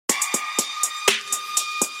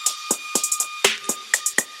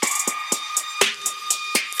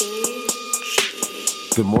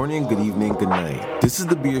Good morning, good evening, good night. This is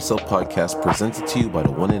the Be Yourself podcast presented to you by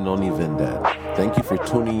the one and only Vendad. Thank you for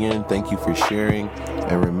tuning in, thank you for sharing,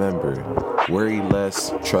 and remember, worry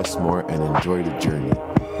less, trust more, and enjoy the journey.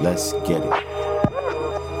 Let's get it.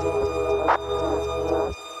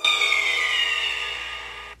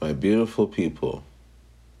 My beautiful people,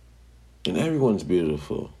 and everyone's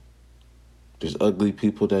beautiful. There's ugly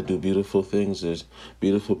people that do beautiful things, there's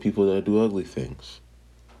beautiful people that do ugly things.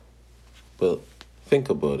 But think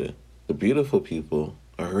about it. The beautiful people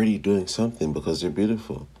are already doing something because they're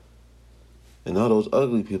beautiful. And all those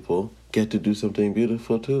ugly people get to do something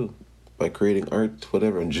beautiful too. By creating art,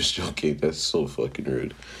 whatever. I'm just joking. That's so fucking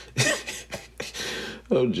rude.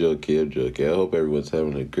 I'm joking. I hope everyone's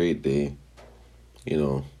having a great day.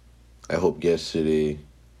 I hope yesterday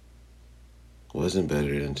wasn't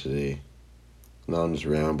better than today. Now I'm just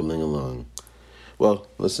rambling along. Well,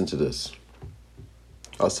 listen to this.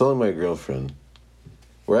 I was telling my girlfriend,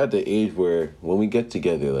 we're at the age where when we get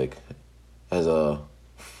together, like, as a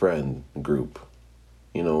friend group,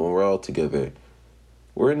 when we're all together,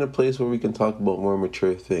 we're in a place where we can talk about more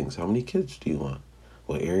mature things. How many kids do you want?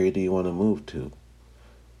 What area do you want to move to?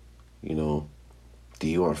 Do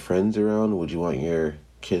you want friends around? Would you want your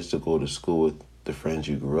kids to go to school with the friends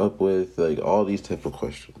you grew up with? Like, all these type of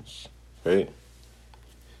questions, right?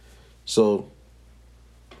 So,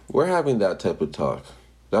 we're having that type of talk.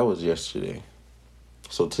 That was yesterday.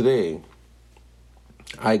 So today,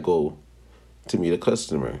 I go to meet a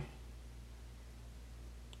customer.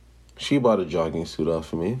 She bought a jogging suit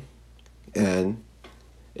off of me, and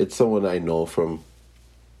it's someone I know from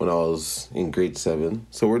when I was in grade 7.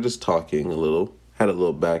 So we're just talking a little, had a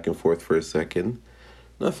little back and forth for a second.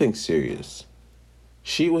 Nothing serious.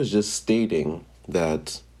 She was just stating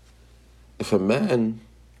that if a man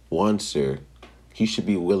wants her, he should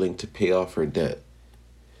be willing to pay off her debt.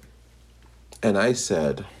 And I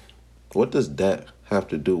said, what does debt have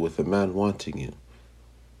to do with a man wanting you?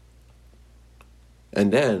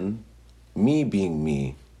 And then, me being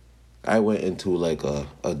me, I went into like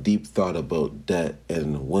a deep thought about debt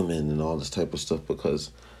and women and all this type of stuff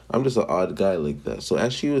because I'm just an odd guy like that. So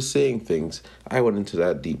as she was saying things, I went into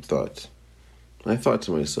that deep thought. I thought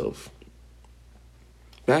to myself,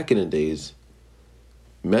 back in the days,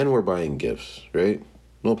 men were buying gifts, right?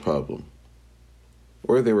 No problem.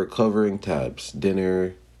 Or they were covering tabs,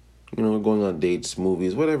 dinner, going on dates,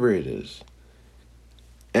 movies, whatever it is.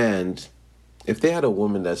 And if they had a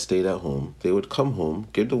woman that stayed at home, they would come home,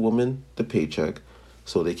 give the woman the paycheck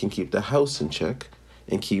so they can keep the house in check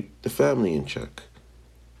and keep the family in check.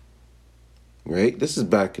 Right? This is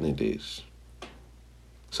back in the days.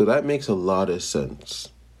 So that makes a lot of sense,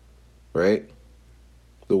 right?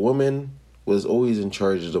 The woman was always in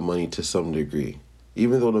charge of the money to some degree,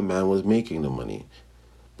 even though the man was making the money.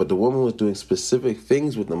 But the woman was doing specific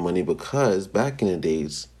things with the money because back in the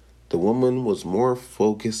days, the woman was more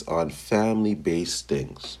focused on family-based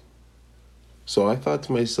things. So I thought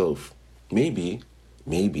to myself, maybe,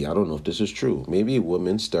 I don't know if this is true, maybe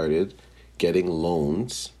women started getting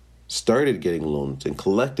loans and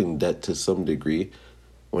collecting debt to some degree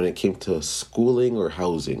when it came to schooling or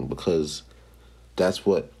housing, because that's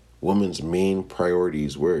what women's main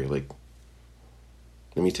priorities were. Like,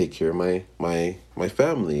 let me take care of my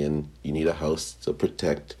family, and you need a house to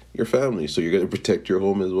protect your family. So you're going to protect your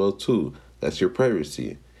home as well, too. That's your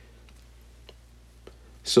privacy.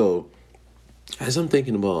 So as I'm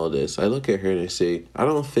thinking about all this, I look at her and I say, I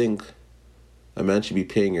don't think a man should be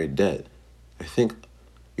paying your debt. I think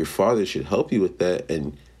your father should help you with that,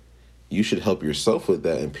 and you should help yourself with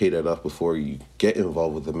that and pay that off before you get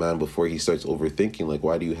involved with the man, before he starts overthinking, like,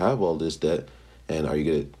 why do you have all this debt? And are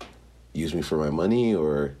you going to use me for my money,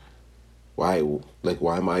 or why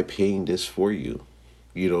am I paying this for you?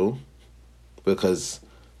 Because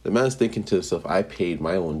the man's thinking to himself, I paid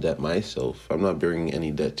my own debt myself. I'm not bringing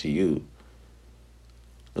any debt to you.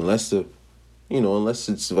 Unless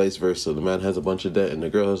it's vice versa. The man has a bunch of debt and the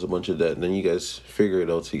girl has a bunch of debt, and then you guys figure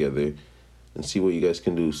it out together and see what you guys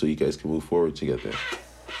can do so you guys can move forward together.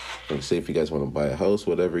 Like, say if you guys want to buy a house,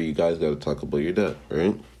 whatever, you guys got to talk about your debt,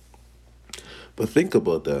 right? But think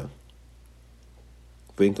about that.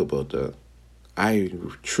 I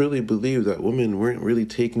truly believe that women weren't really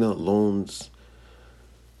taking out loans,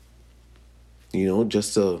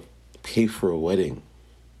 just to pay for a wedding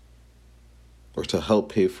or to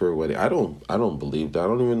help pay for a wedding. I don't believe that. I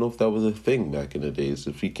don't even know if that was a thing back in the days.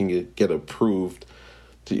 If you can get approved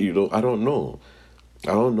to, I don't know.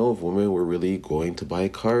 I don't know if women were really going to buy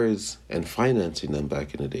cars and financing them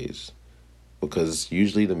back in the days, because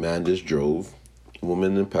usually the man just drove,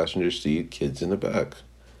 woman in the passenger seat, kids in the back.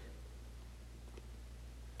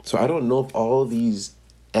 So I don't know if all these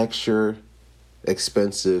extra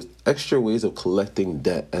expensive, extra ways of collecting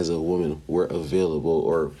debt as a woman were available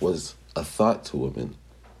or was a thought to women,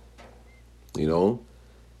 you know?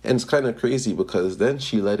 And it's kind of crazy because then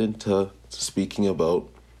she led into speaking about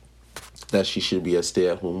that she should be a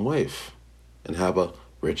stay-at-home wife and have a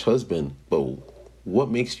rich husband. But what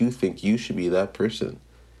makes you think you should be that person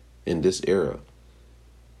in this era?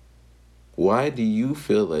 Why do you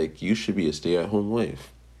feel like you should be a stay-at-home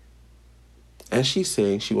wife? And she's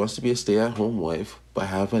saying she wants to be a stay-at-home wife but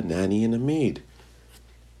have a nanny and a maid.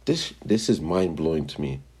 This is mind-blowing to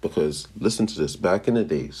me because, listen to this, back in the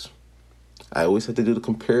days, I always have to do the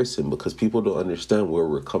comparison because people don't understand where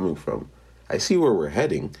we're coming from. I see where we're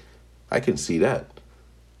heading. I can see that.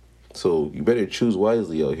 So you better choose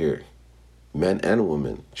wisely out here. Men and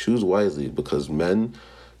women. Choose wisely because men,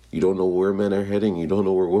 you don't know where men are heading. You don't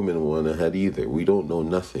know where women want to head either. We don't know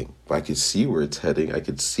nothing. But I can see where it's heading. I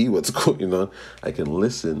can see what's going on. I can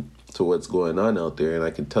listen to what's going on out there. And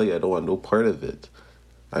I can tell you I don't want no part of it.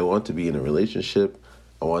 I want to be in a relationship.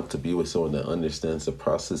 I want to be with someone that understands the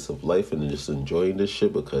process of life and just enjoying this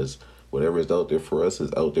shit because whatever is out there for us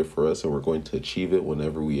is out there for us and we're going to achieve it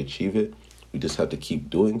whenever we achieve it. We just have to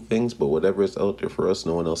keep doing things, but whatever is out there for us,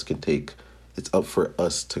 no one else can take. It's up for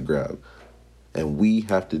us to grab. And we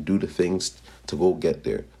have to do the things to go get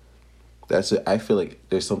there. That's it. I feel like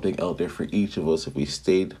there's something out there for each of us if we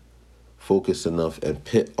stayed focused enough and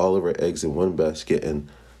put all of our eggs in one basket and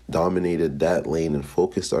dominated that lane and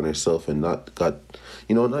focused on ourselves and not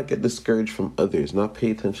get discouraged from others, not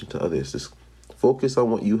pay attention to others. Just focus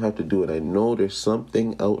on what you have to do. And I know there's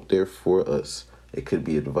something out there for us. It could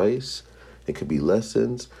be advice. It could be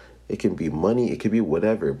lessons. It can be money. It could be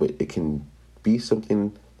whatever. But it can be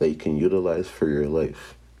something that you can utilize for your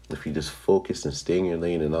life. If you just focus and stay in your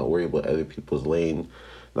lane and not worry about other people's lane,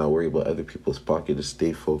 not worry about other people's pocket, just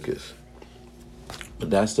stay focused. But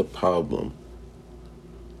that's the problem.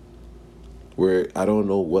 Where I don't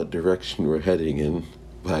know what direction we're heading in,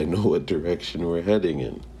 but I know what direction we're heading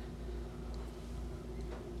in.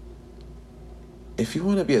 If you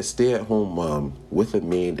want to be a stay-at-home mom with a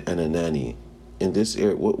maid and a nanny in this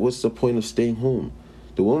area, what's the point of staying home?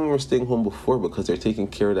 The women were staying home before because they're taking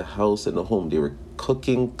care of the house and the home. They were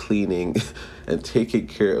cooking, cleaning, and taking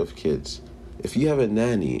care of kids. If you have a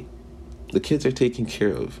nanny, the kids are taken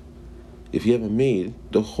care of. If you have a maid,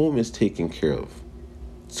 the home is taken care of.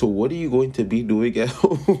 So what are you going to be doing at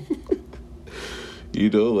home?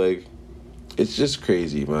 It's just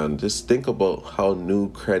crazy, man. Just think about how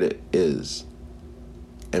new credit is.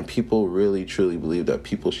 And people really, truly believe that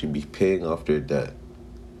people should be paying off their debt.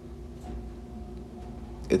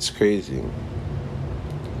 It's crazy.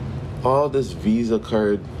 All this Visa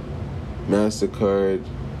card, MasterCard,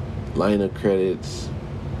 line of credits,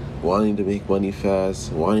 wanting to make money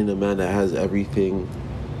fast, wanting a man that has everything.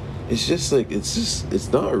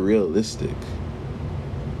 It's not realistic.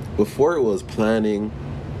 Before it was planning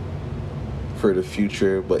for the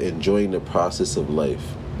future, but enjoying the process of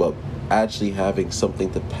life, but actually having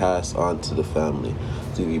something to pass on to the family.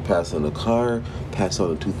 So you pass on a car, pass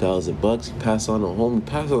on $2,000, you pass on a home, you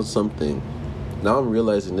pass on something. Now I'm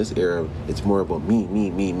realizing this era, it's more about me.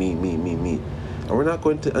 And we're not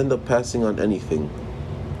going to end up passing on anything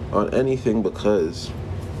because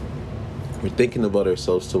we're thinking about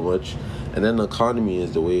ourselves too much. And then the economy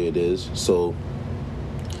is the way it is. So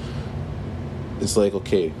it's like,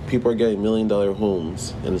 okay, people are getting $1 million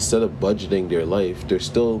homes, and instead of budgeting their life, they're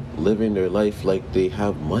still living their life like they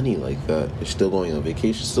have money like that. They're still going on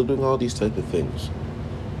vacation, still doing all these type of things.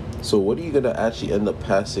 So what are you going to actually end up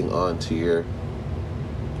passing on to your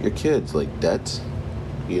kids? Like debt,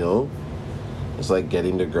 It's like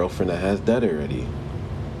getting the girlfriend that has debt already,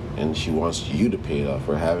 and she wants you to pay it off,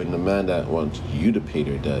 or having the man that wants you to pay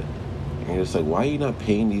their debt. And you're just like, why are you not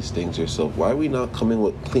paying these things yourself? Why are we not coming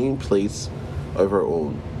with clean plates of our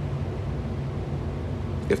own?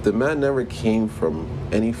 If the man never came from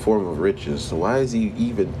any form of riches, so why is he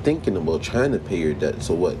even thinking about trying to pay your debt?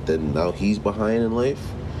 So what, then now he's behind in life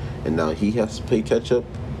and now he has to play catch up?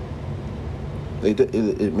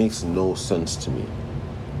 It makes no sense to me.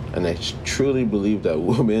 And I truly believe that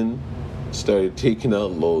women started taking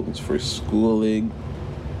out loans for schooling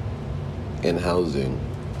and housing.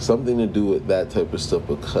 Something to do with that type of stuff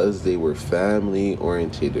because they were family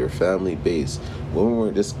oriented, they were family based. Women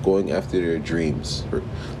weren't just going after their dreams,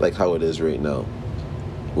 like how it is right now.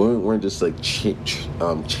 Women weren't just like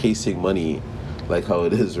chasing money like how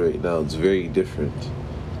it is right now. It's very different.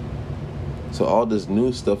 So all this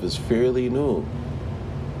new stuff is fairly new.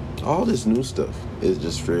 All this new stuff is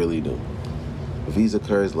just fairly new. Visa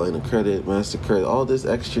cards, line of credit, MasterCard, all this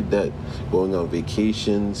extra debt, going on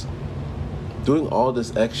vacations, Doing all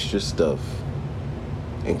this extra stuff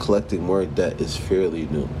and collecting more debt is fairly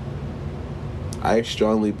new. I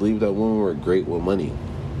strongly believe that women were great with money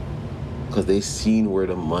because they seen where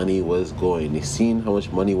the money was going. They seen how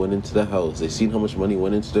much money went into the house. They seen how much money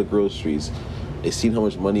went into the groceries. They seen how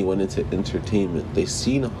much money went into entertainment. They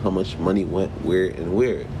seen how much money went where and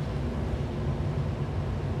where.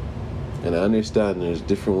 And I understand there's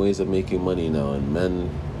different ways of making money now, and men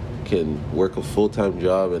can work a full-time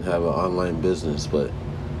job and have an online business, but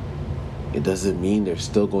it doesn't mean they're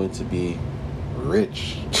still going to be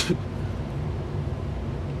rich.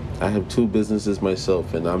 I have 2 businesses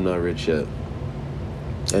myself, and I'm not rich yet.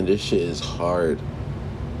 And this shit is hard.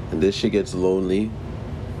 And this shit gets lonely.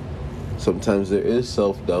 Sometimes there is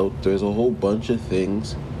self-doubt. There's a whole bunch of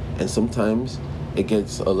things. And sometimes it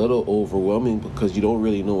gets a little overwhelming because you don't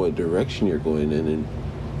really know what direction you're going in. And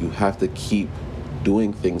you have to keep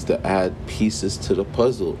doing things to add pieces to the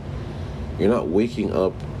puzzle. You're not waking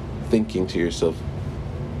up thinking to yourself,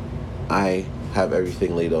 I have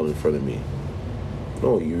everything laid out in front of me.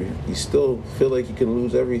 No, you still feel like you can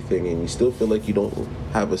lose everything, and you still feel like you don't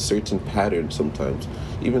have a certain pattern sometimes,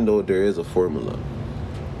 even though there is a formula.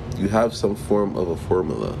 You have some form of a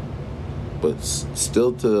formula, but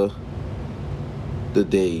still to the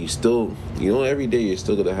day, you still, every day you're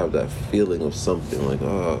still gonna have that feeling of something like,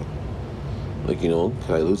 can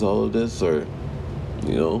I lose all of this? Or,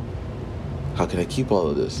 how can I keep all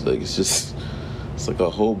of this? Like, it's like a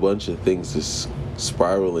whole bunch of things just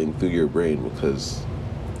spiraling through your brain because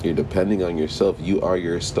you're depending on yourself. You are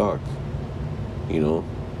your stock.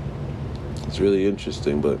 It's really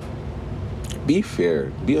interesting, but be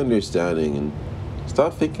fair, be understanding, and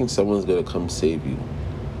stop thinking someone's gonna come save you.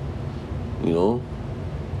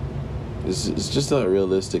 It's just not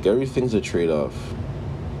realistic. Everything's a trade-off.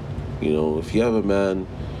 If you have a man,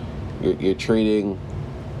 you're trading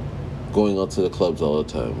going out to the clubs all the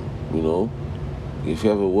time. If you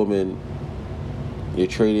have a woman, you're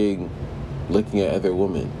trading looking at other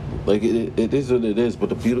women. Like, it is what it is, but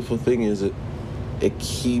the beautiful thing is it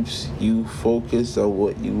keeps you focused on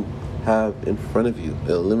what you have in front of you.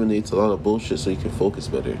 It eliminates a lot of bullshit so you can focus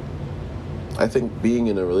better. I think being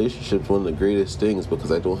in a relationship is one of the greatest things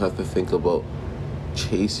because I don't have to think about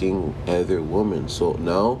chasing other women. So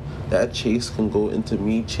now that chase can go into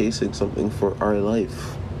me chasing something for our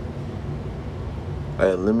life. I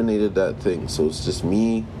eliminated that thing, so it's just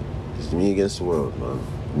me against the world, man.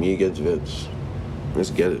 Me against Vince. Let's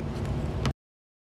get it.